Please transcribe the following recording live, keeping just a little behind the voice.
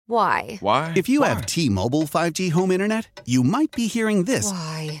Why? Why? If you have T-Mobile 5G home internet, you might be hearing this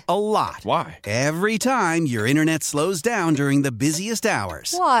Why? a lot. Why? Every time your internet slows down during the busiest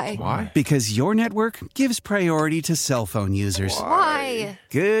hours. Why? Why? Because your network gives priority to cell phone users. Why?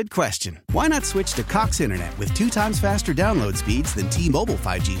 Good question. Why not switch to Cox Internet with 2 times faster download speeds than T-Mobile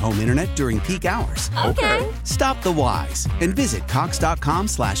 5G home internet during peak hours? Okay. Stop the whys and visit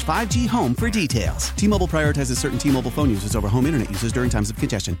cox.com/5G home for details. T-Mobile prioritizes certain T-Mobile phone users over home internet users during times of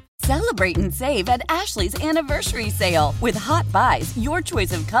congestion. Celebrate and save at Ashley's Anniversary Sale. With Hot Buys, your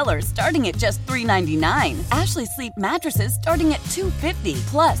choice of colors starting at just $3.99. Ashley Sleep mattresses starting at $2.50.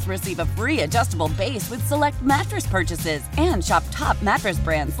 Plus, receive a free adjustable base with select mattress purchases. And shop top mattress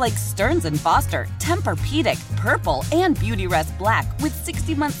brands like Stearns & Foster, Tempur-Pedic, Purple, and Beautyrest Black with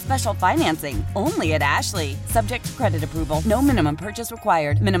 60-month special financing. Only at Ashley. Subject to credit approval. No minimum purchase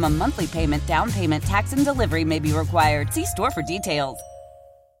required. Minimum monthly payment, down payment, tax, and delivery may be required. See store for details.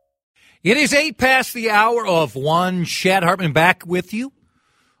 It is 8 past the hour of 1. Chad Hartman back with you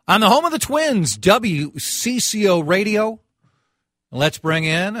on the home of the Twins, WCCO Radio. Let's bring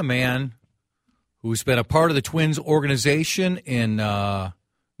in a man who's been a part of the Twins organization in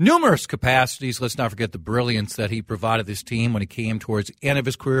numerous capacities. Let's not forget the brilliance that he provided this team when he came towards the end of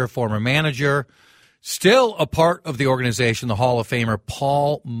his career, former manager, still a part of the organization, the Hall of Famer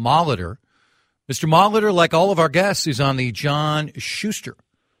Paul Molitor. Mr. Molitor, like all of our guests, is on the John Schuster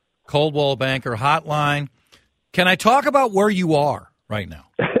Coldwell Banker Hotline. Can I talk about where you are right now?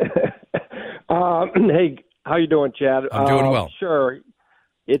 Hey, how you doing, Chad? I'm doing well. Sure.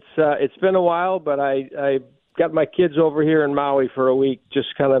 It's been a while, but I got my kids over here in Maui for a week, just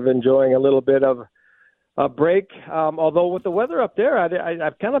kind of enjoying a little bit of a break. Although with the weather up there,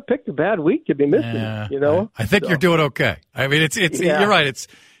 I've kind of picked a bad week to be missing. You know, I think you're doing okay. I mean, it's You're right.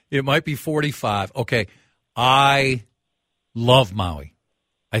 It might be 45. Okay, I love Maui.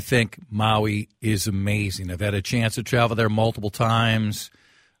 I think Maui is amazing. I've had a chance to travel there multiple times.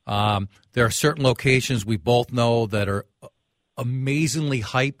 There are certain locations we both know that are amazingly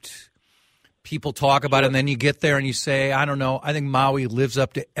hyped. People talk about it, and then you get there and you say, I don't know, I think Maui lives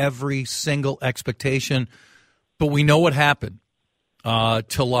up to every single expectation. But we know what happened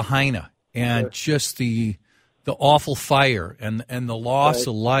to Lahaina and just the awful fire and the loss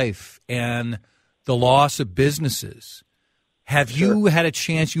of life and the loss of businesses. Have you had a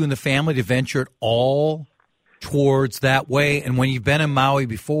chance, you and the family, to venture at all towards that way? And when you've been in Maui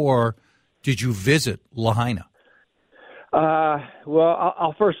before, did you visit Lahaina? Well,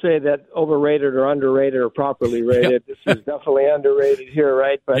 I'll first say that overrated or underrated or properly rated. This is definitely underrated here,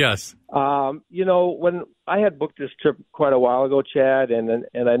 right? But, yes. You know, when I had booked this trip quite a while ago, Chad, and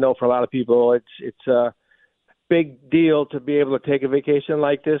I know for a lot of people it's a big deal to be able to take a vacation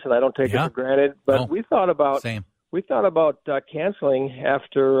like this, and I don't take it for granted. But we thought about canceling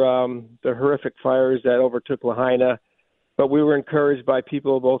after the horrific fires that overtook Lahaina, but we were encouraged by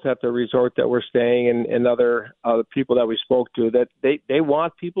people both at the resort that we're staying and other people that we spoke to that they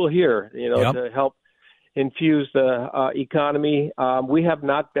want people here, you know, to help infuse the economy. We have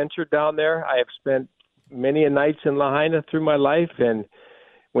not ventured down there. I have spent many a nights in Lahaina through my life, and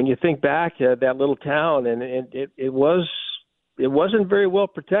when you think back to that little town, and it wasn't very well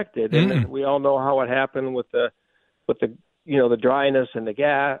protected, and we all know how it happened with the the dryness and the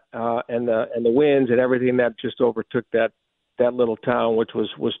gas and the winds and everything that just overtook that little town, which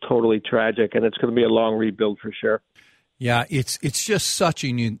was totally tragic, and it's going to be a long rebuild for sure. Yeah, it's just such a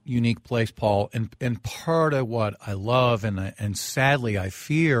unique place, Paul, and part of what I love and sadly I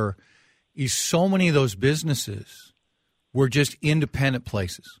fear is so many of those businesses were just independent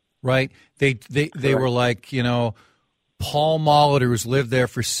places, right? They were like, you know, Paul Molitor has lived there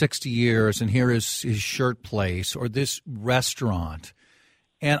for 60 years, and here is his shirt place or this restaurant.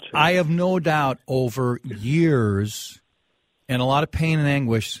 And I have no doubt over years and a lot of pain and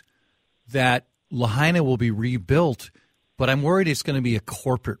anguish that Lahaina will be rebuilt, but I'm worried it's going to be a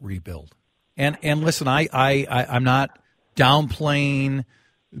corporate rebuild. And listen, I'm not downplaying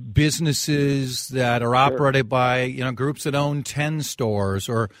businesses that are operated by, you know, groups that own 10 stores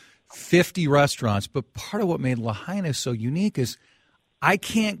or 50 restaurants, but part of what made Lahaina so unique is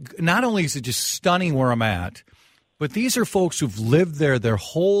not only is it just stunning where I'm at, but these are folks who've lived there their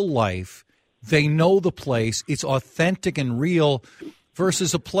whole life. They know the place. It's authentic and real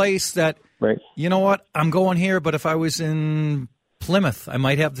versus a place that, you know what, I'm going here, but if I was in Plymouth, I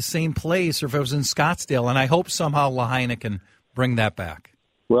might have the same place, or if I was in Scottsdale, and I hope somehow Lahaina can bring that back.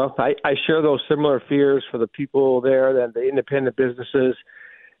 Well, I share those similar fears for the people there and the independent businesses.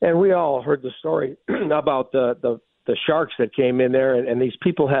 And we all heard the story about the sharks that came in there, and these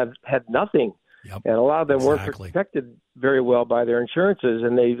people had nothing. Yep. And a lot of them weren't protected very well by their insurances,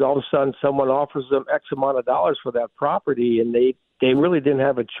 and they all of a sudden someone offers them X amount of dollars for that property, and they really didn't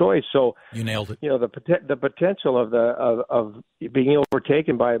have a choice. So you nailed it. You know, the potential of being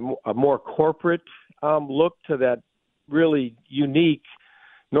overtaken by a more corporate look to that really unique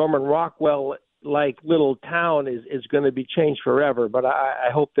Norman Rockwell-like little town is going to be changed forever. But I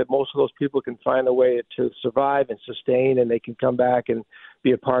hope that most of those people can find a way to survive and sustain, and they can come back and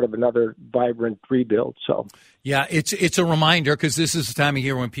be a part of another vibrant rebuild. So, yeah, it's a reminder, because this is the time of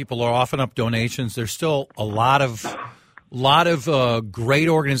year when people are offering up donations. There's still a lot of great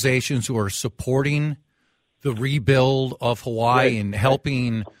organizations who are supporting the rebuild of Hawaii, right, and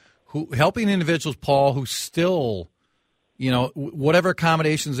helping individuals, Paul, who still, you know, whatever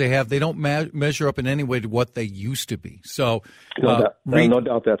accommodations they have, they don't measure up in any way to what they used to be. So, no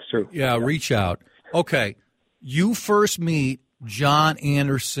doubt that's true. Yeah, reach out. Okay, you first meet John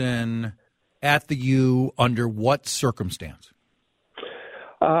Anderson at the U under what circumstance?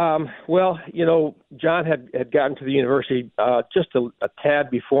 Well, you know, John had gotten to the university just a tad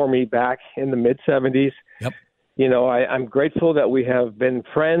before me back in the mid-'70s. Yep. You know, I'm grateful that we have been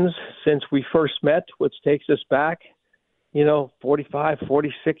friends since we first met, which takes us back, you know, 45,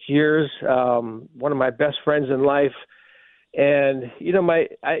 46 years. One of my best friends in life. And, you know,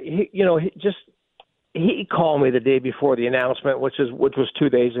 he called me the day before the announcement, which was 2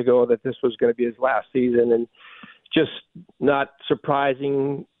 days ago, that this was going to be his last season. And just not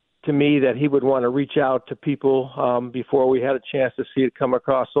surprising to me that he would want to reach out to people before we had a chance to see it come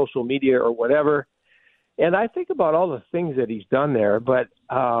across social media or whatever. And I think about all the things that he's done there, but,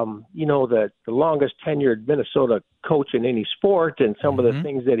 you know, the longest tenured Minnesota coach in any sport, and some of the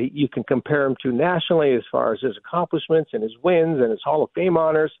things that you can compare him to nationally as far as his accomplishments and his wins and his Hall of Fame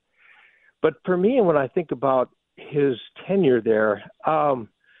honors. But for me, when I think about his tenure there,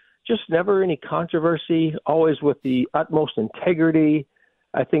 just never any controversy, always with the utmost integrity.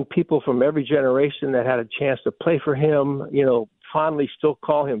 I think people from every generation that had a chance to play for him, you know, fondly still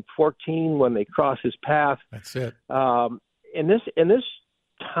call him 14 when they cross his path. That's it. In this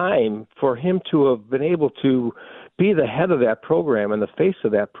time, for him to have been able to be the head of that program and the face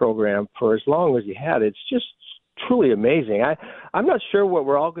of that program for as long as he had, it's just truly amazing. I'm not sure what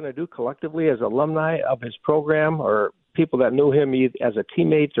we're all going to do collectively as alumni of his program, or people that knew him as a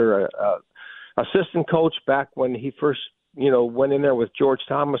teammate or a assistant coach back when he first, you know, went in there with George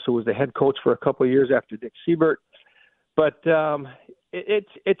Thomas, who was the head coach for a couple of years after Dick Siebert. But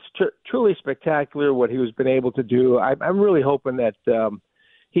it's truly spectacular what he has been able to do. I'm really hoping that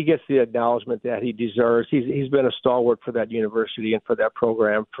he gets the acknowledgement that he deserves. He's been a stalwart for that university and for that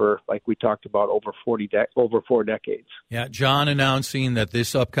program for, like we talked about, over 4 decades. Yeah, John announcing that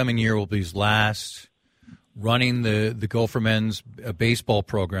this upcoming year will be his last running the Gopher men's baseball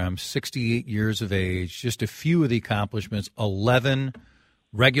program, 68 years of age, just a few of the accomplishments, 11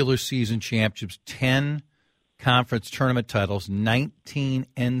 regular season championships, 10 conference tournament titles, 19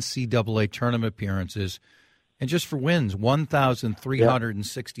 NCAA tournament appearances, and just for wins,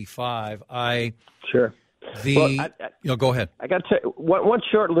 1,365. Sure. Go ahead. I got to tell you, one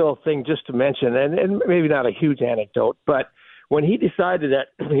short little thing just to mention, and maybe not a huge anecdote, but when he decided that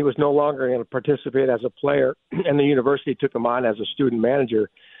he was no longer going to participate as a player and the university took him on as a student manager,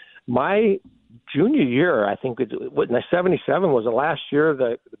 my junior year, I think 77 was the last year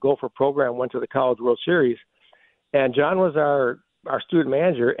the Gopher program went to the College World Series, and John was our student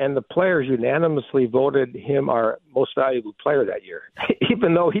manager, and the players unanimously voted him our most valuable player that year,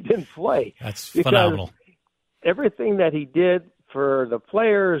 even though he didn't play. That's phenomenal. Everything that he did for the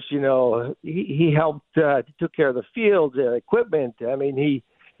players, you know, he helped, took care of the field, equipment. I mean,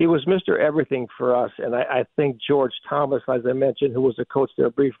 he was Mr. Everything for us. And I think George Thomas, as I mentioned, who was the coach there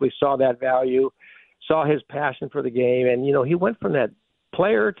briefly, saw that value, saw his passion for the game. And, you know, he went from that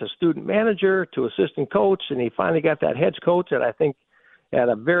player to student manager to assistant coach, and he finally got that head coach at, I think, at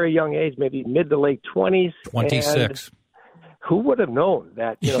a very young age, maybe mid to late 20s. 26. And who would have known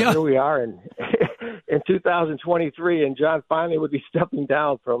that, you know, here we are in 2023, and John finally would be stepping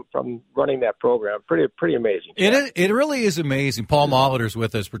down from running that program. Pretty amazing. It really is amazing. Paul Molitor's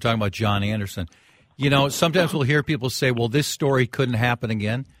with us. We're talking about John Anderson. You know, sometimes we'll hear people say, well, this story couldn't happen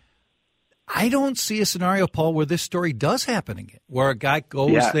again. I don't see a scenario, Paul, where this story does happen again, where a guy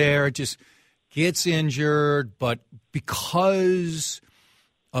goes there, just gets injured, but because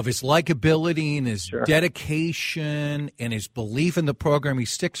of his likability and his dedication and his belief in the program, he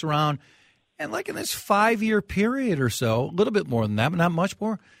sticks around. And like in this 5-year period or so, a little bit more than that, but not much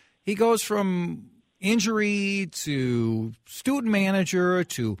more, he goes from injury to student manager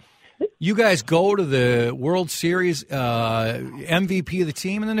to you guys go to the World Series MVP of the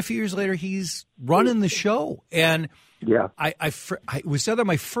team, and then a few years later he's running the show. And Yeah. I was either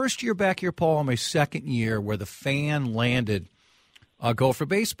my first year back here, Paul, or my second year where the fan landed Gopher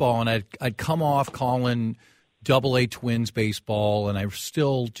baseball, and I'd come off calling Double-A Twins baseball, and I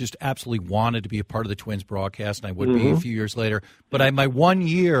still just absolutely wanted to be a part of the Twins broadcast, and I would be a few years later. But my 1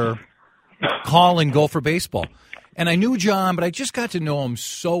 year calling Gopher baseball. And I knew John, but I just got to know him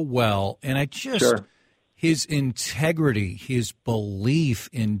so well, and I just his integrity, his belief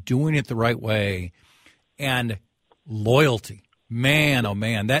in doing it the right way, and loyalty. Man, oh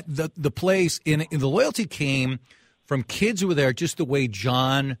man, that the place in the loyalty came from kids who were there, just the way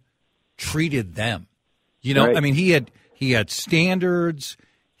John treated them. You know, I mean, he had standards,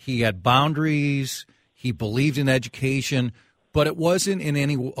 he had boundaries, he believed in education, but it wasn't in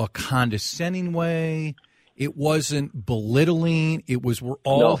any condescending way. It wasn't belittling. It was, we're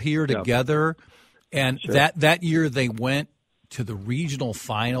all here together. And that year they went to the regional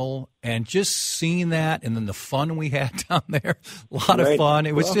final, and just seeing that, and then the fun we had down there, a lot of fun.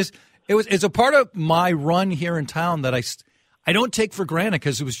 It was it's a part of my run here in town that I don't take for granted,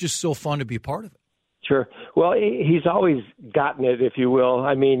 because it was just so fun to be a part of it. Sure. Well, he's always gotten it, if you will.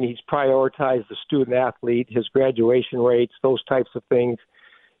 I mean, he's prioritized the student athlete, his graduation rates, those types of things.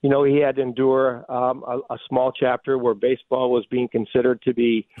 You know, he had to endure a small chapter where baseball was being considered to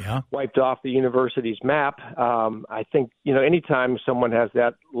be wiped off the university's map. I think, you know, anytime someone has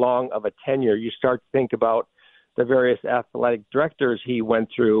that long of a tenure, you start to think about the various athletic directors he went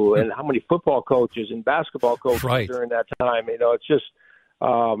through and how many football coaches and basketball coaches during that time. You know, it's just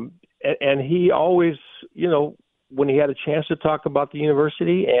and he always, you know, when he had a chance to talk about the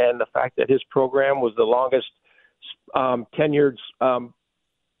university and the fact that his program was the longest tenured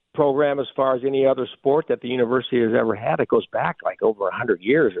program as far as any other sport that the university has ever had. It goes back like over 100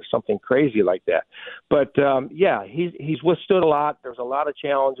 years or something crazy like that. But he's withstood a lot. There's a lot of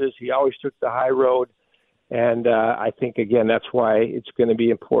challenges. He always took the high road. And I think, again, that's why it's going to be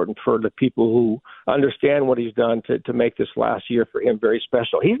important for the people who understand what he's done to make this last year for him very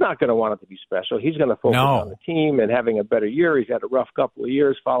special. He's not going to want it to be special. He's going to focus on the team and having a better year. He's had a rough couple of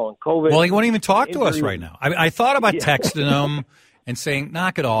years following COVID. Well, he won't even talk to us right now. I thought about texting him and saying,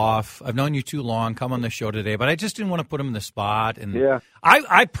 knock it off. I've known you too long. Come on the show today. But I just didn't want to put him in the spot. And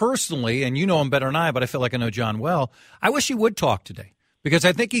I personally, and you know him better than I, but I feel like I know John well, I wish he would talk today. Because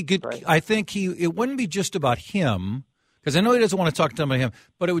I think he could. Right. I think it wouldn't be just about him, because I know he doesn't want to talk to about him,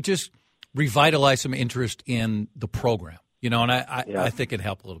 but it would just revitalize some interest in the program, you know. And I think it'd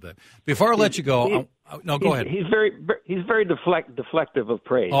help a little bit. Before I let you go, go ahead. He's very deflective of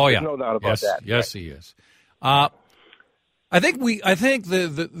praise. Oh yeah, there's no doubt about that. Yes, he is. I think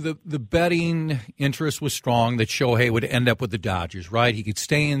the betting interest was strong that Shohei would end up with the Dodgers. Right, he could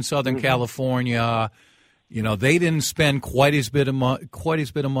stay in Southern California. You know, they didn't spend quite as bit of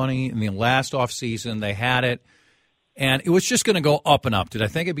money in the last offseason. They had it, and it was just going to go up and up. Did I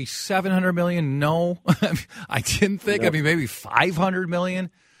think it'd be $700 million? No, I didn't think. I mean, maybe $500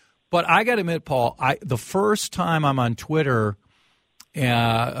 million. But I got to admit, Paul, the first time I'm on Twitter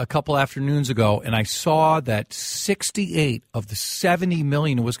a couple afternoons ago, and I saw that 68 of the $70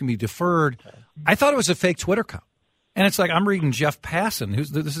 million was going to be deferred, I thought it was a fake Twitter account. And it's like I'm reading Jeff Passan.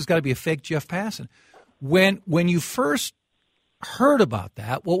 This has got to be a fake Jeff Passan. When you first heard about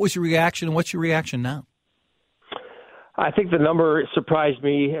that, what was your reaction, and what's your reaction now? I think the number surprised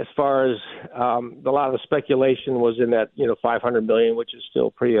me as far as a lot of the speculation was in that, you know, $500 million, which is still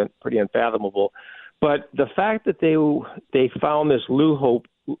pretty unfathomable. But the fact that they found this loophole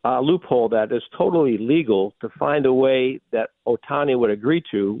that is totally legal to find a way that Ohtani would agree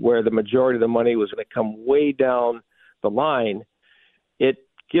to, where the majority of the money was going to come way down the line, it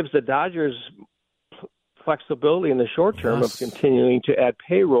gives the Dodgers flexibility in the short term of continuing to add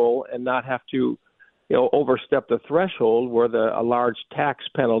payroll and not have to, you know, overstep the threshold where a large tax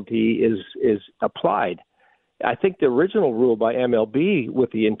penalty is applied. I think the original rule by MLB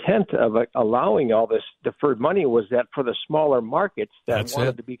with the intent of allowing all this deferred money was that for the smaller markets that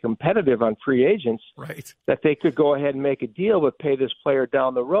wanted to be competitive on free agents, that they could go ahead and make a deal but pay this player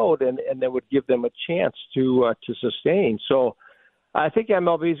down the road, and that would give them a chance to sustain. So I think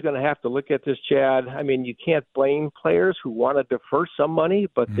MLB is going to have to look at this, Chad. I mean, you can't blame players who want to defer some money,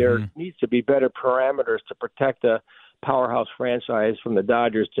 but there needs to be better parameters to protect a powerhouse franchise from the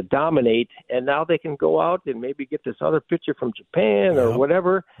Dodgers to dominate. And now they can go out and maybe get this other pitcher from Japan or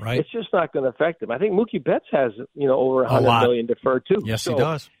whatever. Right. It's just not going to affect them. I think Mookie Betts has, you know, over $100 million deferred too. Yes, so he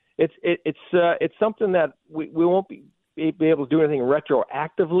does. It's something that we won't be able to do anything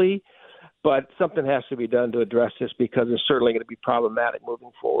retroactively. But something has to be done to address this because it's certainly going to be problematic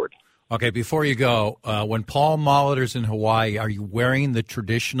moving forward. Okay, before you go, when Paul Molitor's in Hawaii, are you wearing the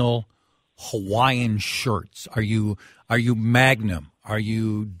traditional Hawaiian shirts? Are you Magnum? Are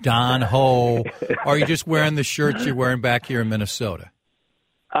you Don Ho? Or are you just wearing the shirts you're wearing back here in Minnesota?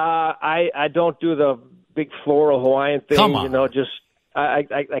 I don't do the big floral Hawaiian thing. Come on. You know, just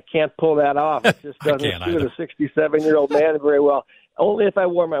I can't pull that off. It just doesn't suit a 67-year-old man very well. Only if I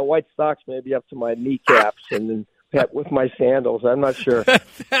wore my white socks maybe up to my kneecaps and then with my sandals. I'm not sure.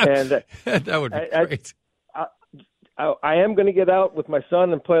 That would be great. I am going to get out with my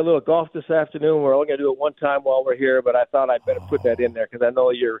son and play a little golf this afternoon. We're only going to do it one time while we're here, but I thought I'd better put that in there because I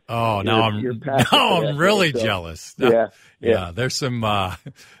know you're. I'm really jealous. Yeah. There's some.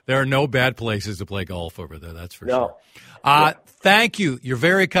 There are no bad places to play golf over there. That's for sure. Thank you. You're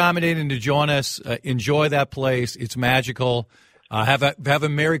very accommodating to join us. Enjoy that place. It's magical. Have a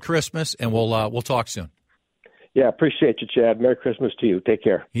Merry Christmas, and we'll talk soon. Yeah, appreciate you, Chad. Merry Christmas to you. Take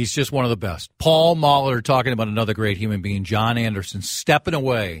care. He's just one of the best. Paul Molitor talking about another great human being, John Anderson, stepping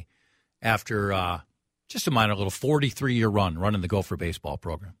away after just a minor little 43-year run running the Gopher baseball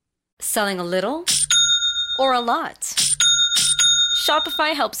program. Selling a little or a lot?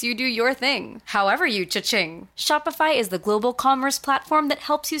 Shopify helps you do your thing, however you cha-ching. Shopify is the global commerce platform that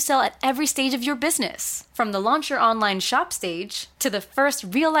helps you sell at every stage of your business. From the launch your online shop stage, to the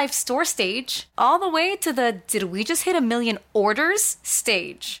first real-life store stage, all the way to the did we just hit 1 million orders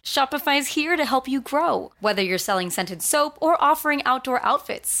stage. Shopify's here to help you grow. Whether you're selling scented soap or offering outdoor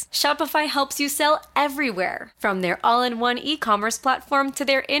outfits, Shopify helps you sell everywhere. From their all-in-one e-commerce platform to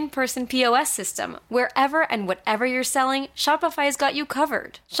their in-person POS system, wherever and whatever you're selling, Shopify's got you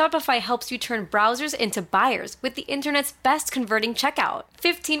covered. Shopify helps you turn browsers into buyers with the internet's best converting checkout.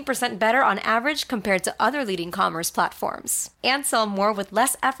 15% better on average compared to other leading commerce platforms. And sell more with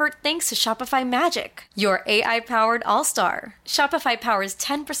less effort thanks to Shopify Magic, your AI-powered all-star. Shopify powers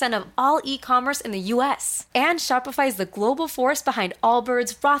 10% of all e-commerce in the U.S. And Shopify is the global force behind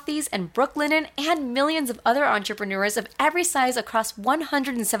Allbirds, Rothy's, and Brooklinen, and millions of other entrepreneurs of every size across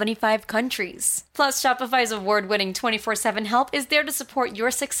 175 countries. Plus, Shopify's award-winning 24/7 help is there to support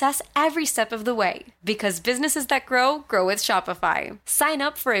your success every step of the way. Because businesses that grow, grow with Shopify. Sign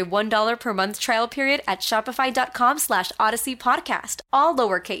up for a $1 per month trial period at shopify.com/Odyssey Podcast, all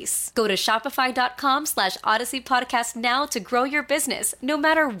lowercase. Go to shopify.com/Odyssey Podcast now to grow your business, no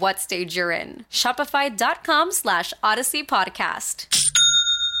matter what stage you're in. Shopify.com/Odyssey Podcast.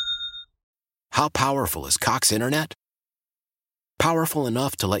 How powerful is Cox Internet? Powerful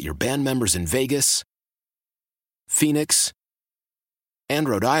enough to let your band members in Vegas, Phoenix, and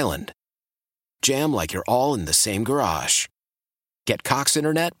Rhode Island jam like you're all in the same garage. Get Cox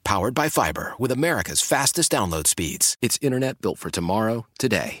Internet powered by fiber with America's fastest download speeds. It's internet built for tomorrow,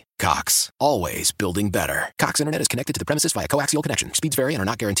 today. Cox, always building better. Cox Internet is connected to the premises via coaxial connection. Speeds vary and are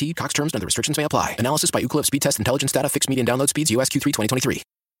not guaranteed. Cox terms and other restrictions may apply. Analysis by Ookla Speed Test Intelligence Data. Fixed median download speeds. US Q3 2023.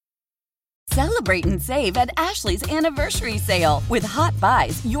 Celebrate and save at Ashley's Anniversary Sale. With Hot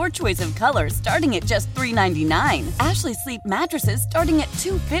Buys, your choice of colors starting at just $3.99. Ashley Sleep mattresses starting at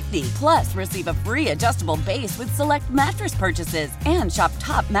 $2.50. Plus, receive a free adjustable base with select mattress purchases. And shop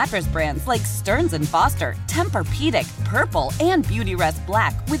top mattress brands like Stearns & Foster, Tempur-Pedic, Purple, and Beautyrest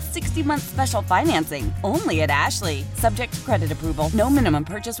Black with 60-month special financing. Only at Ashley. Subject to credit approval. No minimum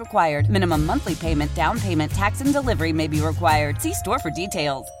purchase required. Minimum monthly payment, down payment, tax, and delivery may be required. See store for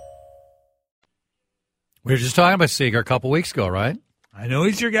details. We were just talking about Seeger a couple weeks ago, right? I know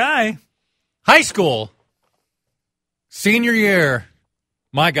he's your guy. High school, senior year,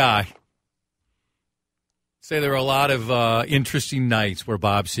 my guy. Say there were a lot of interesting nights where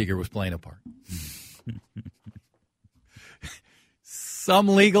Bob Seeger was playing a part. Some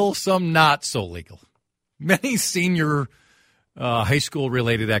legal, some not so legal. Many senior high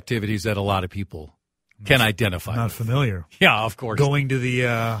school-related activities that a lot of people can identify Not with. familiar. Yeah, of course. Going to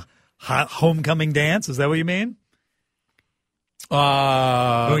the homecoming dance, is that what you mean?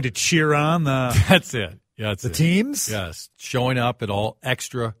 Going to cheer on the That's it. Yeah, that's the it. teams? Yes, showing up at all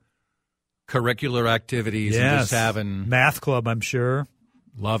extra curricular activities and just having math club, I'm sure.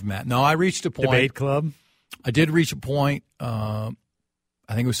 Love math. No, I reached a point. Debate club. I did reach a point. I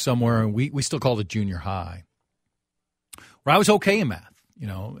think it was somewhere we still called it junior high, where I was okay in math. You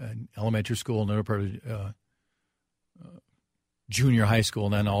know, in elementary school, another part of junior high school,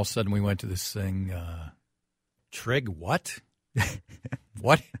 and then all of a sudden we went to this thing. Trig, what?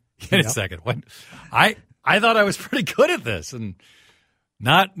 What? Get a second. What? I thought I was pretty good at this, and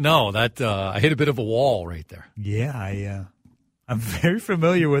I hit a bit of a wall right there. Yeah, I'm very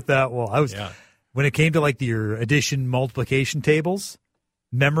familiar with that wall. When it came to like your addition multiplication tables,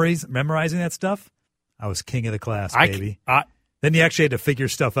 memorizing that stuff, I was king of the class, baby. Then you actually had to figure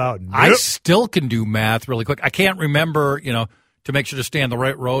stuff out. I still can do math really quick. I can't remember, to make sure to stay on the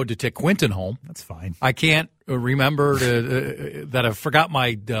right road to take Quentin home. That's fine. I can't remember that I forgot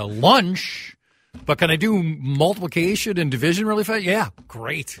my lunch, but can I do multiplication and division really fast? Yeah,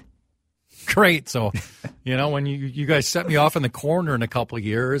 great. So, when you guys set me off in the corner in a couple of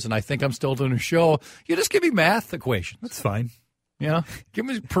years and I think I'm still doing a show, you just give me math equations. That's fine. Give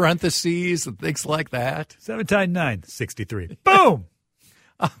me parentheses and things like that. 7 times 9, 63. Boom!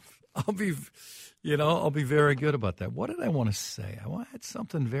 I'll be very good about that. What did I want to say? I had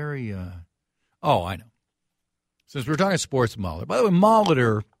something very, I know. Since we're talking sports, Molitor. By the way,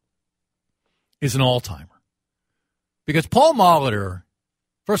 Molitor is an all-timer. Because Paul Molitor,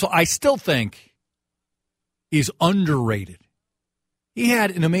 first of all, I still think is underrated. He had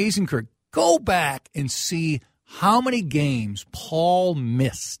an amazing career. Go back and see how many games Paul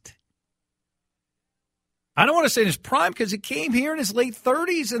missed. I don't want to say in his prime because he came here in his late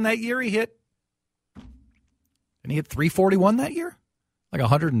 30s, and that year he hit 341 that year? Like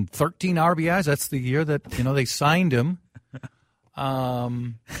 113 RBIs. That's the year that, they signed him.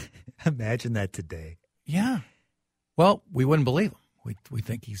 Imagine that today. Yeah. Well, we wouldn't believe him. We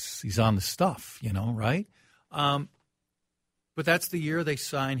think he's on the stuff, right? But that's the year they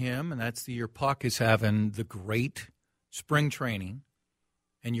sign him, and that's the year Puck is having the great spring training.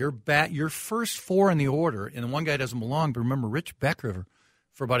 And your first 4 in the order, and one guy doesn't belong, but remember, Rich Becker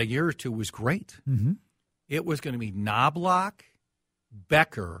for about a year or two was great. Mm-hmm. It was going to be Knobloch,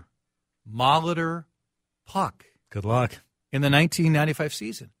 Becker, Molitor, Puck. Good luck. In the 1995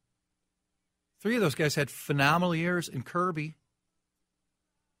 season. 3 of those guys had phenomenal years, and Kirby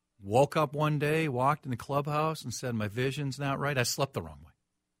woke up one day, walked in the clubhouse, and said, my vision's not right. I slept the wrong way.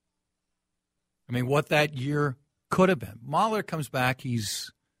 I mean, what that year could have been. Molitor comes back.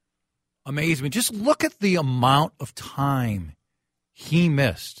 He's amazing. Just look at the amount of time he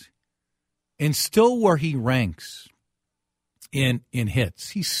missed and still where he ranks in hits.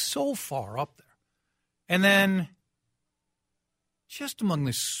 He's so far up there. And then just among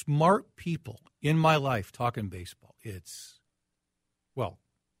the smart people in my life talking baseball,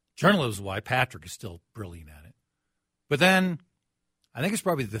 journalism is why Patrick is still brilliant at it. But then I think it's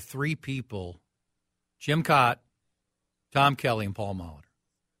probably the 3 people, Jim Cott, Tom Kelly, and Paul Molitor.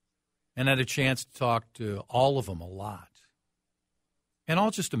 And I had a chance to talk to all of them a lot. And all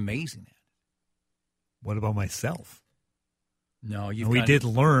just amazing at it. What about myself? No, we did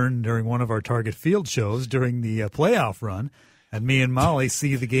learn during one of our Target Field shows during the playoff run, and me and Molly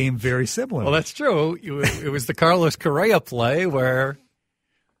see the game very similar. Well, that's true. It was the Carlos Correa play where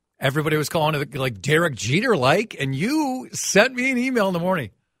everybody was calling it like Derek Jeter-like, and you sent me an email in the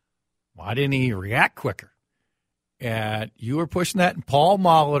morning. Why didn't he react quicker? And you were pushing that, and Paul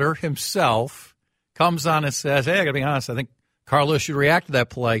Molitor himself comes on and says, hey, I got to be honest, I think Carlos should react to that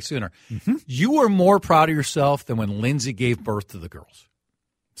play sooner. Mm-hmm. You were more proud of yourself than when Lindsay gave birth to the girls.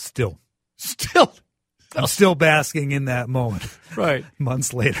 Still. I'm still basking in that moment. Right.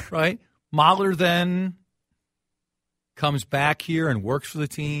 Months later. Right. Molitor then comes back here and works for the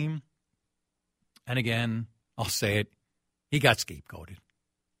team. And again, I'll say it, he got scapegoated.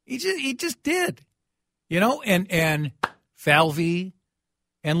 He just did. And Falvey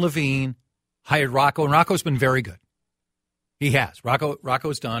and Levine hired Rocco, and Rocco's been very good. He has.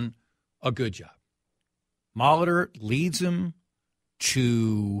 Rocco's done a good job. Molitor leads him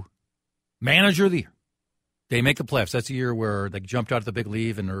to manager of the year. They make the playoffs. That's the year where they jumped out of the big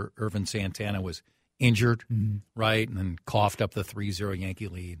lead and Irvin Santana was injured, right, and then coughed up the 3-0 Yankee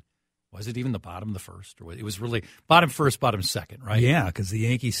lead. Was it even the bottom of the first? Or it was really bottom first, bottom second, right? Yeah, because the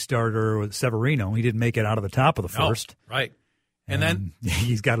Yankees starter, Severino, he didn't make it out of the top of the first. Right. And then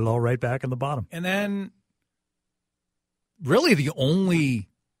he's got it all right back in the bottom. And then really the only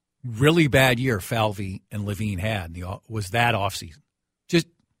really bad year Falvey and Levine had was that offseason. Just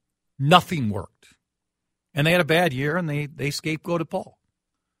nothing worked. And they had a bad year, and they scapegoated Paul.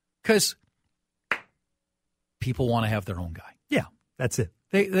 Because people want to have their own guy. Yeah, that's it.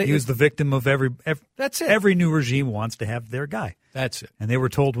 He was the victim of every that's it. Every new regime wants to have their guy. That's it. And they were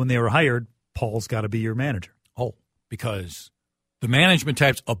told when they were hired, Paul's got to be your manager. Oh, because the management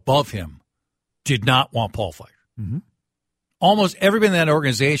types above him did not want Paul fired. Mm-hmm. Almost everybody in that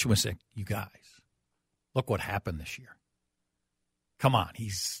organization was saying, you guys, look what happened this year. Come on,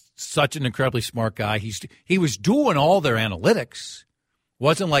 he's such an incredibly smart guy. He was doing all their analytics.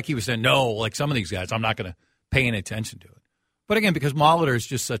 Wasn't like he was saying, no, like some of these guys, I'm not going to pay any attention to it. But again, because Molitor is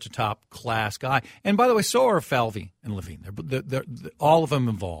just such a top-class guy. And by the way, so are Falvey and Levine. They're all of them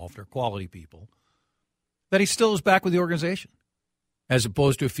involved are quality people. That he still is back with the organization, as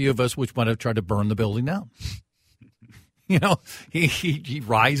opposed to a few of us which might have tried to burn the building down. He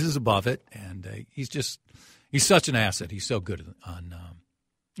rises above it, and he's just He's such an asset. He's so good on,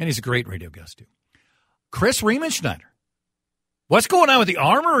 and he's a great radio guest, too. Chris Riemenschneider. What's going on with the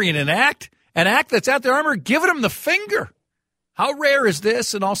Armory in an act that's at the Armory giving him the finger? How rare is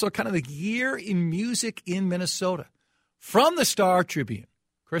this? And also kind of the year in music in Minnesota. From the Star Tribune,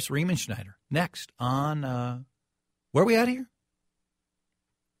 Chris Riemenschneider. Next on, where are we at here?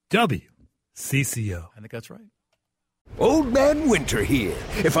 WCCO. I think that's right. Old Man Winter here.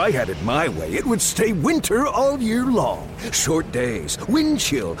 If I had it my way, it would stay winter all year long. Short days, wind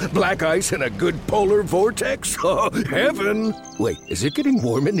chill, black ice, and a good polar vortex. Oh, heaven. Wait, is it getting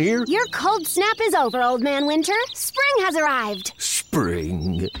warm in here? Your cold snap is over, Old Man Winter. Spring has arrived.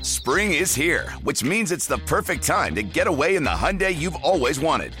 Spring. Spring is here, which means it's the perfect time to get away in the Hyundai you've always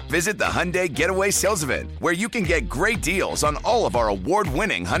wanted. Visit the Hyundai Getaway Sales Event, where you can get great deals on all of our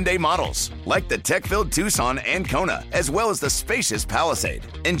award-winning Hyundai models, like the tech-filled Tucson and Kona, as well as the spacious Palisade.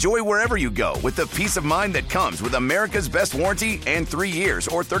 Enjoy wherever you go with the peace of mind that comes with America's best warranty and 3 years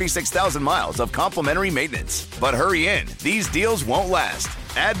or 36,000 miles of complimentary maintenance. But hurry in, these deals won't last.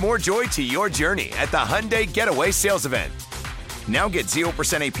 Add more joy to your journey at the Hyundai Getaway Sales Event. Now get 0%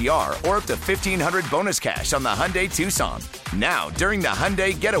 APR or up to $1,500 bonus cash on the Hyundai Tucson. Now during the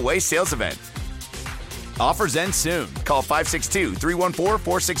Hyundai Getaway Sales Event. Offers end soon. Call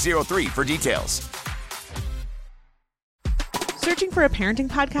 562-314-4603 for details. Searching for a parenting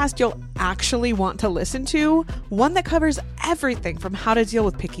podcast you'll actually want to listen to? One that covers everything from how to deal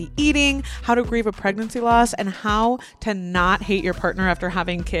with picky eating, how to grieve a pregnancy loss, and how to not hate your partner after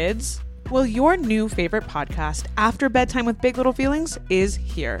having kids? Well, your new favorite podcast, After Bedtime with Big Little Feelings, is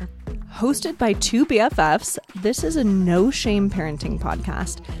here. Hosted by two BFFs, this is a no-shame parenting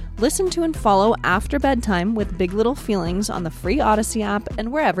podcast. Listen to and follow After Bedtime with Big Little Feelings on the free Odyssey app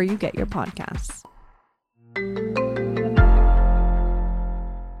and wherever you get your podcasts.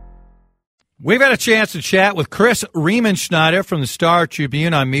 We've had a chance to chat with Chris Riemenschneider from the Star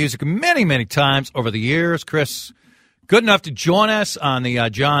Tribune on music many, many times over the years. Chris, good enough to join us on the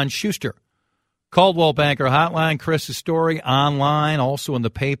John Schuster Coldwell Banker Hotline. Chris's story online, also in the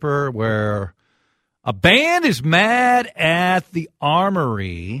paper, where a band is mad at the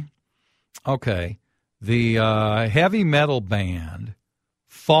Armory. Okay, the heavy metal band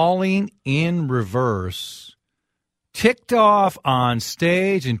Falling in Reverse ticked off on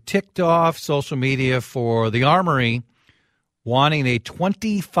stage and ticked off social media for the Armory wanting a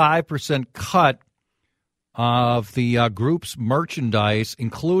 25% cut of the group's merchandise,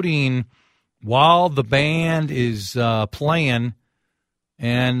 including while the band is playing,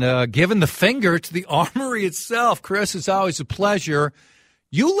 and giving the finger to the Armory itself. Chris, it's always a pleasure.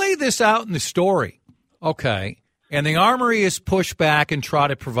 You lay this out in the story, okay, and the Armory is pushed back and try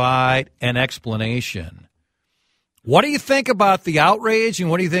to provide an explanation. What do you think about the outrage,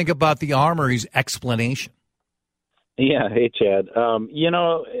 and what do you think about the Armory's explanation? Yeah, hey Chad. I'm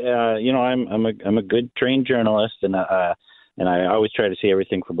a good trained journalist, and I always try to see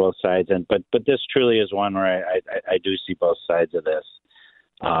everything from both sides. But this truly is one where I do see both sides of this.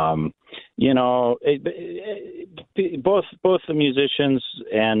 Both the musicians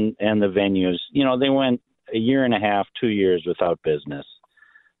and the venues, they went a year and a half, 2 years without business.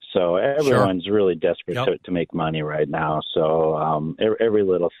 So everyone's really desperate to make money right now. So every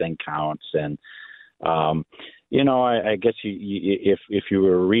little thing counts. And, I guess if you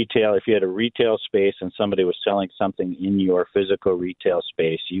were retail, if you had a retail space and somebody was selling something in your physical retail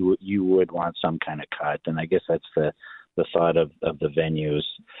space, you would want some kind of cut. And I guess that's the thought of the venues.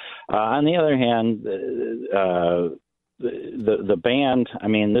 On the other hand, the band, I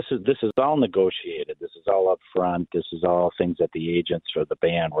mean, this is all negotiated. This is all up front. This is all things that the agents for the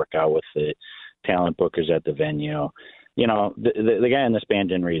band work out with the talent bookers at the venue. The guy in this band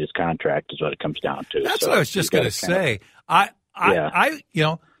didn't read his contract is what it comes down to. That's what I was just going to say.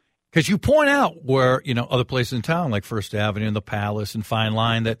 Because you point out where, other places in town like First Avenue and the Palace and Fine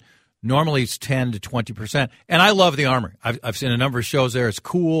Line that normally it's 10 to 20%. And I love the Armory. I've seen a number of shows there. It's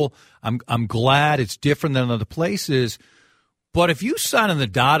cool. I'm glad it's different than other places. But if you sign on the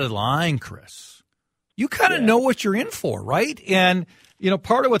dotted line, Chris, you kind of know what you're in for, right? And,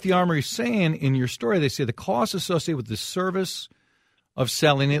 part of what the Armory is saying in your story, they say the costs associated with the service of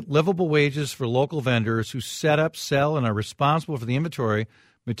selling it, livable wages for local vendors who set up, sell, and are responsible for the inventory,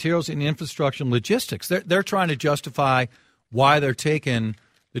 materials, and infrastructure and logistics. They're trying to justify why they're taking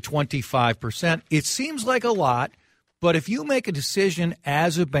the 25%. It seems like a lot, but if you make a decision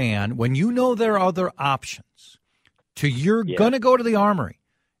as a band, when you know there are other options, you're going to go to the Armory,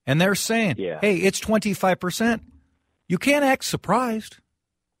 and they're saying, hey, it's 25%. You can't act surprised.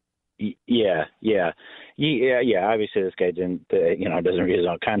 Yeah. Obviously, this guy doesn't read his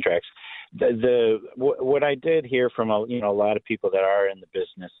own contracts. what I did hear from a lot of people that are in the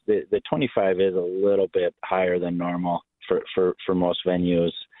business, the 25 is a little bit higher than normal for most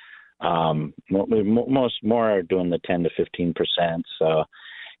venues. Most more are doing the 10 to 15%. So,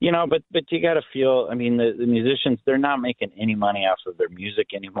 but you got to feel. I mean, the musicians, they're not making any money off of their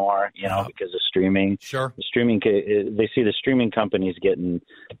music anymore. Because of streaming. Sure. The streaming, they see the streaming companies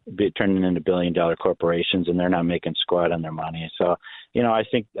turning into billion-dollar corporations, and they're not making squat on their money. So, I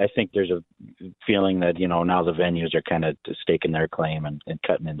think there's a feeling that now the venues are kind of staking their claim and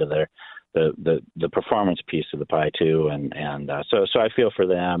cutting into the performance piece of the pie too, and so I feel for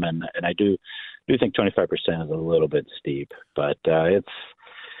them, and I do think 25% is a little bit steep, but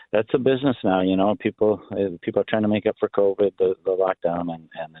that's a business now. People are trying to make up for COVID, the lockdown, and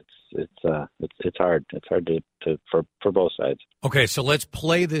it's hard. It's hard for both sides. Okay, so let's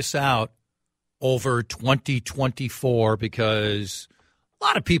play this out over 2024 because a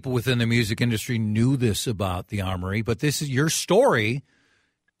lot of people within the music industry knew this about the Armory, but this is your story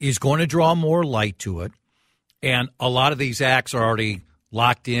is going to draw more light to it, and a lot of these acts are already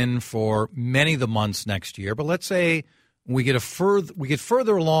locked in for many of the months next year. But let's say we get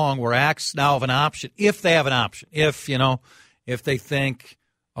further along where acts now have an option, if they have an option, if they think,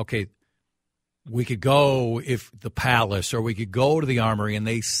 okay, we could go if the Palace or we could go to the Armory, and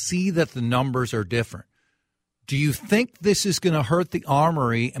they see that the numbers are different. Do you think this is going to hurt the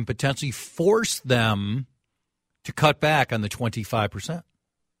Armory and potentially force them to cut back on the 25%?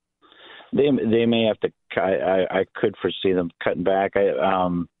 They may have to. I could foresee them cutting back. I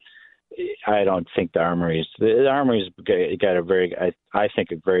don't think the Armory's got a very, I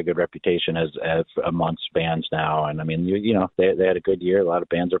think, a very good reputation as amongst bands now. And I mean, they had a good year. A lot of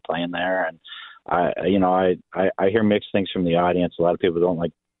bands are playing there, and I hear mixed things from the audience. A lot of people don't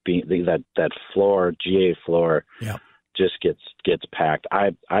like being that floor, GA floor. Yeah. Just gets packed.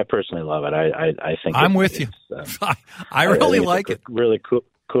 I personally love it. I think I'm with you. I really like it. Really cool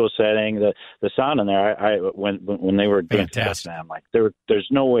setting. The sound in there. When they were doing tests, I'm like, there's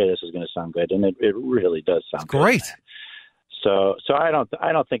no way this is going to sound good, and it really does sound great. Good. So I don't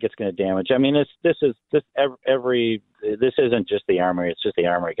think it's going to damage. I mean, this isn't just the Armory. It's just the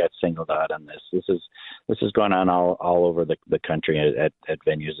Armory got singled out on this. This is going on all over the country at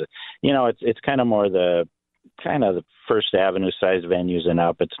venues. It's kind of more the First Avenue size venues and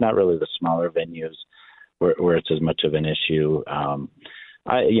up. It's not really the smaller venues where it's as much of an issue.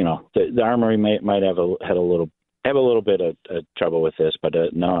 The Armory might have a little bit of trouble with this, but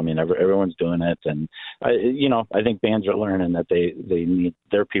no, I mean everyone's doing it, and I think bands are learning that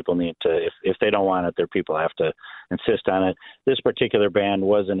their people need to, if they don't want it, their people have to insist on it. This particular band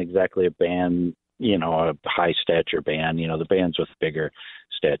wasn't exactly a band, a high stature band. The bands with bigger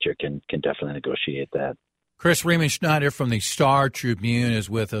stature can definitely negotiate that. Chris Riemenschneider from the Star Tribune is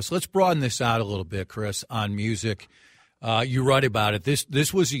with us. Let's broaden this out a little bit, Chris, on music. You write about it.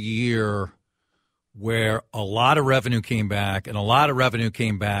 This was a year where a lot of revenue came back, and a lot of revenue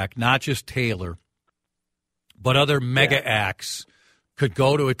came back, not just Taylor, but other mega acts could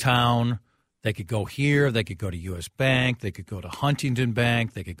go to a town. They could go here. They could go to U.S. Bank. They could go to Huntington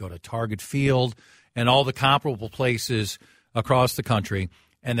Bank. They could go to Target Field and all the comparable places across the country,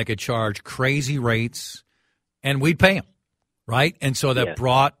 and they could charge crazy rates, and we'd pay them, right? And so that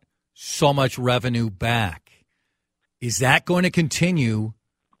brought so much revenue back. Is that going to continue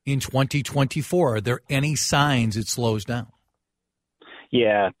in 2024? Are there any signs it slows down?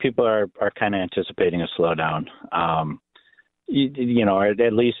 Yeah, people are kind of anticipating a slowdown. At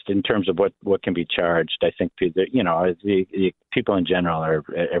least in terms of what can be charged. I think the people in general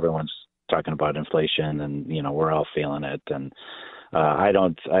everyone's talking about inflation, and we're all feeling it. And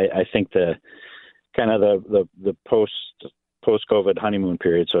I think the kind of the post-COVID honeymoon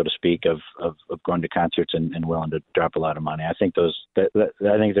period, so to speak, of going to concerts and willing to drop a lot of money. I think I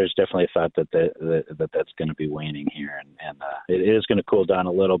think there's definitely a thought that's going to be waning here, and it is going to cool down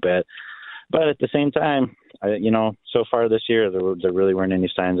a little bit. But at the same time, so far this year there really weren't any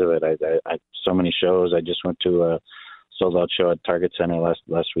signs of it. I so many shows. I just went to a sold-out show at Target Center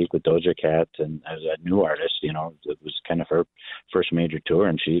last week with Doja Cat, and as a new artist, it was kind of her first major tour,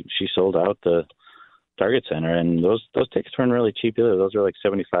 and she sold out the Target Center, and those tickets weren't really cheap either. Those are like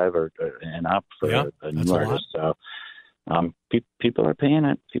 $75 or and up for a new artist. So people are paying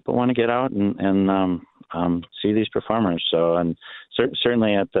it. People want to get out and see these performers. So, and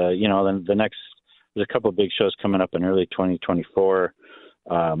certainly at the next, there's a couple of big shows coming up in early 2024.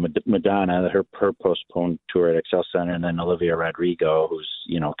 Madonna, her postponed tour at Excel Center, and then Olivia Rodrigo, who's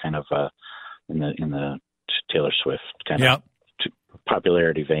kind of in the Taylor Swift kind of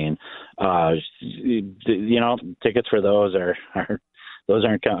popularity vein. Tickets for those are those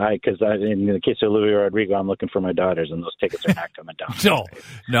aren't because in the case of Olivia Rodrigo, I'm looking for my daughters, and those tickets are not coming down.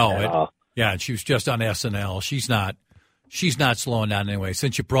 No. Yeah, and she was just on SNL. She's not slowing down anyway.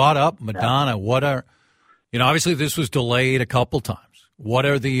 Since you brought up Madonna, what are, obviously this was delayed a couple times. What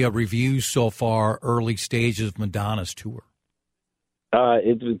are the reviews so far, early stages of Madonna's tour?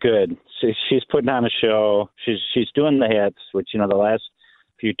 It's good. She's putting on a show. She's doing the hits, which, the last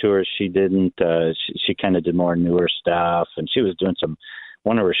few tours she didn't. She kind of did more newer stuff, and she was doing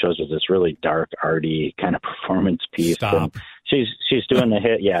one of her shows was this really dark, arty kind of performance piece. Stop. And she's doing the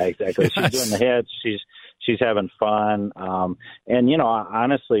hit. Yeah, exactly. She's doing the hits. She's having fun. And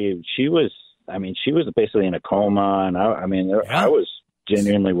honestly, she was basically in a coma, and I was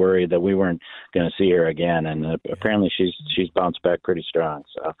genuinely worried that we weren't going to see her again. And apparently, she's bounced back pretty strong.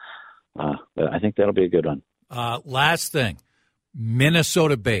 So I think that'll be a good one. Last thing,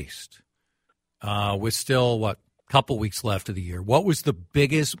 Minnesota-based, with still couple weeks left of the year. What was the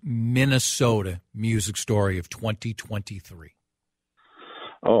biggest Minnesota music story of 2023?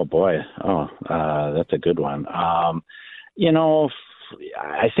 Oh boy. That's a good one. I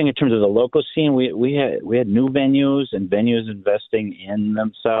think in terms of the local scene, we had new venues and venues investing in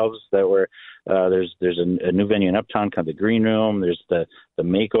themselves that were there's a new venue in Uptown called the Green Room. There's the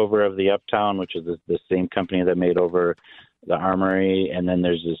makeover of the Uptown, which is the same company that made over the Armory, and then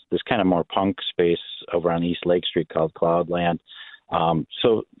there's this kind of more punk space over on East Lake Street called Cloudland.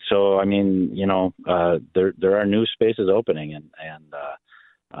 So there are new spaces opening, and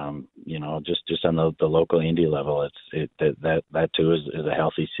just on the local indie level, that too is a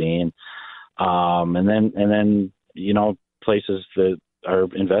healthy scene. And then places that are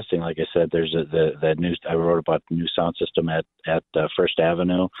investing, like I said, there's that new. I wrote about the new sound system at First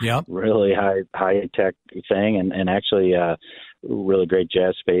Avenue. Yep. Really high tech thing, and actually really great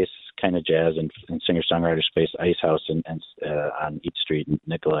jazz space, kind of jazz and singer songwriter space. Ice House and on East Street in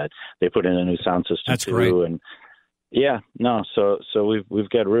Nicollet. They put in a new sound system. That's too, great. And so we've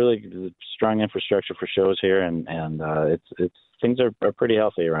got really strong infrastructure for shows here, and it's things are pretty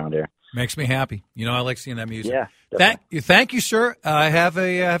healthy around here. Makes me happy. I like seeing that music. Yeah. Thank you, sir. Have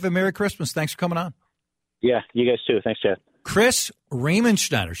a Merry Christmas. Thanks for coming on. Yeah, you guys too. Thanks, Chad. Chris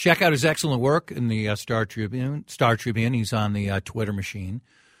Riemenschneider. Check out his excellent work in the Star Tribune. He's on the Twitter machine.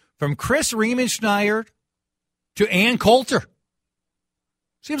 From Chris Riemenschneider to Ann Coulter.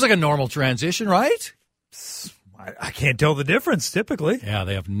 Seems like a normal transition, right? I can't tell the difference, typically. Yeah,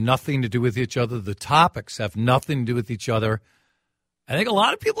 they have nothing to do with each other. The topics have nothing to do with each other. I think a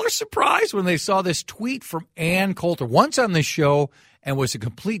lot of people are surprised when they saw this tweet from Ann Coulter, once on this show, and was a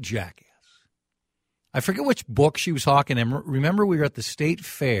complete jackass. I forget which book she was hawking. And remember, we were at the state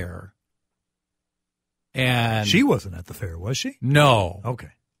fair. And she wasn't at the fair, was she? No.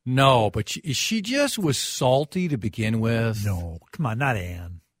 Okay. No, but she just was salty to begin with. No, come on, not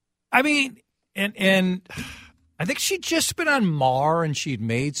Ann. I mean, and I think she'd just been on Mar, and she'd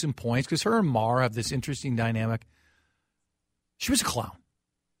made some points, because her and Mar have this interesting dynamic. She was a clown.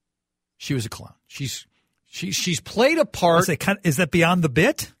 She's played a part. Is that beyond the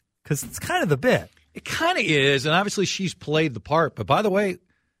bit? Because it's kind of the bit. It kind of is, and obviously she's played the part. But by the way,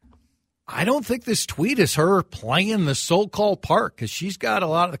 I don't think this tweet is her playing the so-called part, because she's got a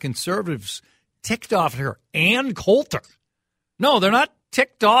lot of the conservatives ticked off at her. Ann Coulter. No, they're not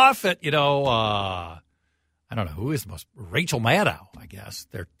ticked off at, I don't know, who is the most, Rachel Maddow, I guess.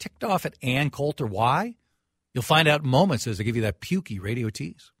 They're ticked off at Ann Coulter. Why? You'll find out in moments as I give you that pukey radio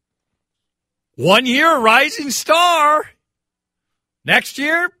tease. 1 year, rising star. Next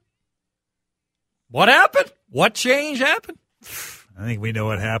year, what happened? What change happened? I think we know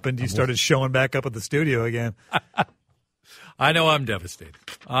what happened. You started showing back up at the studio again. I know I'm devastated.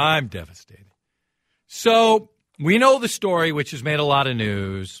 So we know the story, which has made a lot of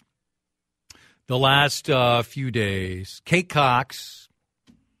news the last few days. Kate Cox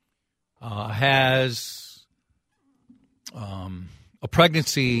has a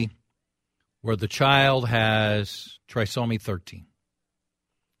pregnancy where the child has trisomy 13.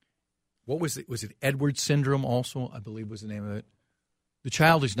 What was it? Was it Edwards syndrome also, I believe was the name of it? The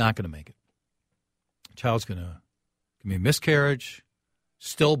child is not going to make it. The child's going to be a miscarriage,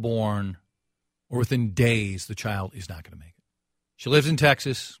 stillborn, or within days, the child is not going to make it. She lives in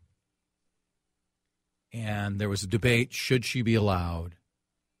Texas, and there was a debate, should she be allowed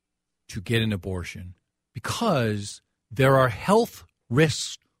to get an abortion? Because there are health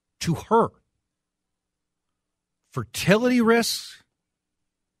risks to her. Fertility risks,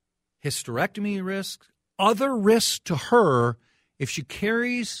 hysterectomy risks, other risks to her if she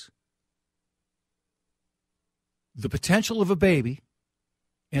carries the potential of a baby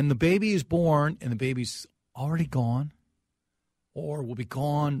and the baby is born and the baby's already gone. or will be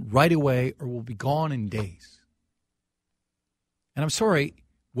gone right away, or will be gone in days. And I'm sorry,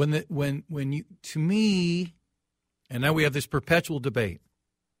 when you, to me, and now we have this perpetual debate,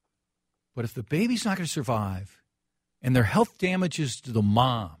 but if the baby's not going to survive and their health damages to the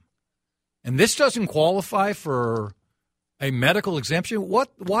mom, and this doesn't qualify for a medical exemption,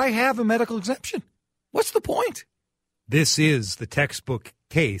 why have a medical exemption? What's the point? This is the textbook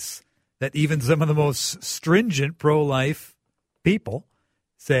case that even some of the most stringent pro-life people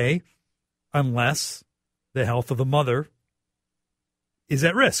say, unless the health of the mother is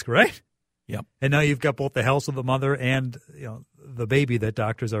at risk, right? Yep. And now you've got both the health of the mother and the baby that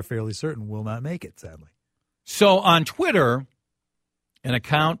doctors are fairly certain will not make it, sadly. So on Twitter, an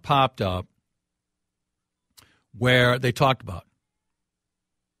account popped up where they talked about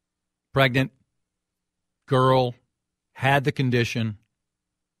pregnant girl, had the condition,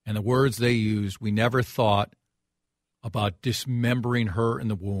 and the words they used, we never thought about dismembering her in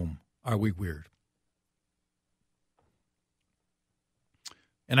the womb. Are we weird?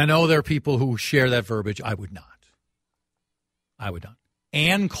 And I know there are people who share that verbiage. I would not.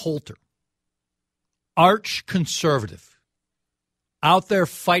 Ann Coulter, arch conservative, out there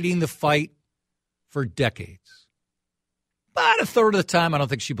fighting the fight for decades. About a third of the time, I don't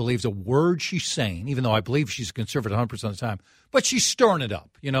think she believes a word she's saying, even though I believe she's a conservative 100% of the time. But she's stirring it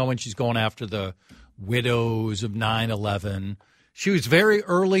up, when she's going after the widows of 9/11. She was very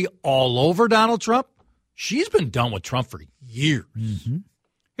early all over Donald Trump. She's been done with Trump for years. Mm-hmm.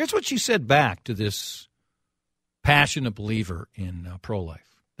 Here's what she said back to this passionate believer in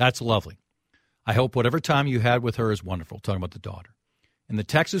pro-life. That's lovely. I hope whatever time you had with her is wonderful, talking about the daughter. In the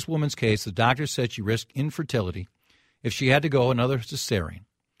Texas woman's case, the doctor said she risked infertility if she had to go another cesarean.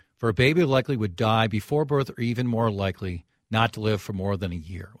 For a baby, likely would die before birth, or even more likely not to live for more than a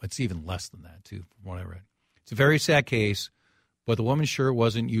year. It's even less than that, too, from what I read. It's a very sad case, but the woman sure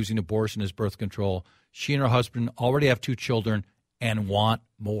wasn't using abortion as birth control. She and her husband already have 2 children and want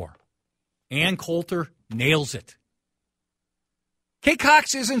more. Ann Coulter nails it. Kay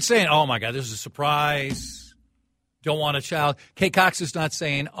Cox isn't saying, oh, my God, this is a surprise. Don't want a child. Kay Cox is not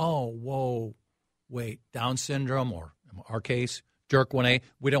saying, oh, whoa, wait, Down syndrome, or in our case, Dirk 1A,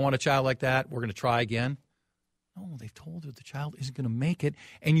 we don't want a child like that. We're going to try again. No, they've told her the child isn't going to make it,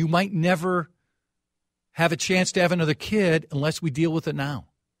 and you might never have a chance to have another kid unless we deal with it now.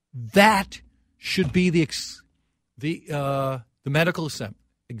 That should be the medical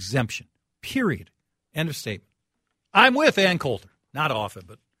exemption, period. End of statement. I'm with Ann Coulter. Not often,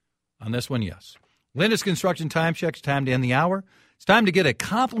 but on this one, yes. Linda's Construction Time Check. Time to end the hour. It's time to get a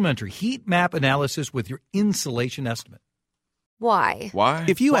complimentary heat map analysis with your insulation estimate. Why?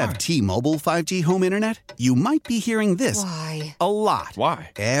 If you have T-Mobile 5G home internet, you might be hearing this a lot.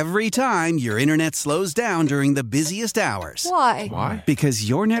 Why? Every time your internet slows down during the busiest hours. Why? Because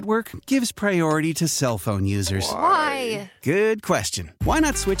your network gives priority to cell phone users. Why? Good question. Why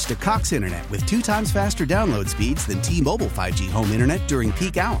not switch to Cox Internet with 2 times faster download speeds than T-Mobile 5G home internet during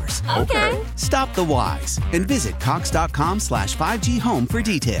peak hours? Okay. Stop the whys and visit cox.com/5G home for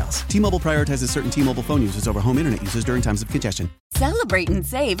details. T-Mobile prioritizes certain T-Mobile phone users over home internet users during times of congestion. Celebrate and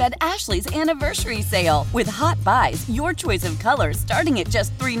save at Ashley's Anniversary Sale. With Hot Buys, your choice of colors starting at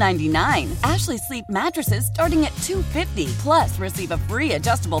just $3.99. Ashley Sleep mattresses starting at $2.50. Plus, receive a free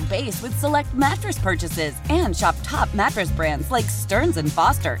adjustable base with select mattress purchases. And shop top mattress brands like Stearns &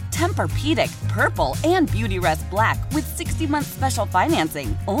 Foster, Tempur-Pedic, Purple, and Beautyrest Black with 60-month special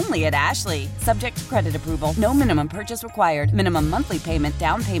financing. Only at Ashley. Subject to credit approval. No minimum purchase required. Minimum monthly payment,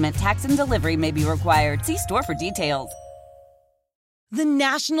 down payment, tax, and delivery may be required. See store for details. The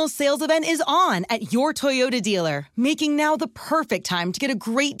national sales event is on at your Toyota dealer, making now the perfect time to get a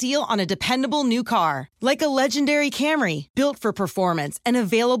great deal on a dependable new car. Like a legendary Camry, built for performance and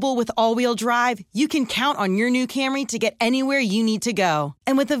available with all-wheel drive, you can count on your new Camry to get anywhere you need to go.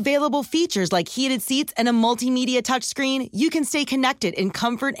 And with available features like heated seats and a multimedia touchscreen, you can stay connected in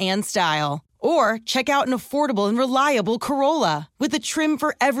comfort and style. Or check out an affordable and reliable Corolla with a trim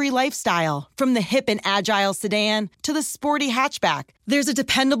for every lifestyle. From the hip and agile sedan to the sporty hatchback, there's a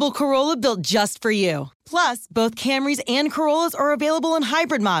dependable Corolla built just for you. Plus, both Camrys and Corollas are available in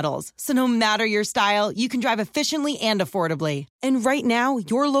hybrid models. So no matter your style, you can drive efficiently and affordably. And right now,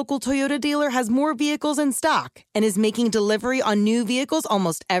 your local Toyota dealer has more vehicles in stock and is making delivery on new vehicles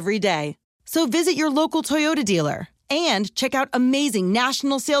almost every day. So visit your local Toyota dealer. And check out amazing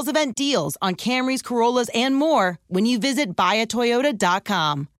national sales event deals on Camrys, Corollas, and more when you visit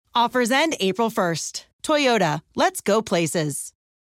buyatoyota.com. Offers end April 1st. Toyota, let's go places.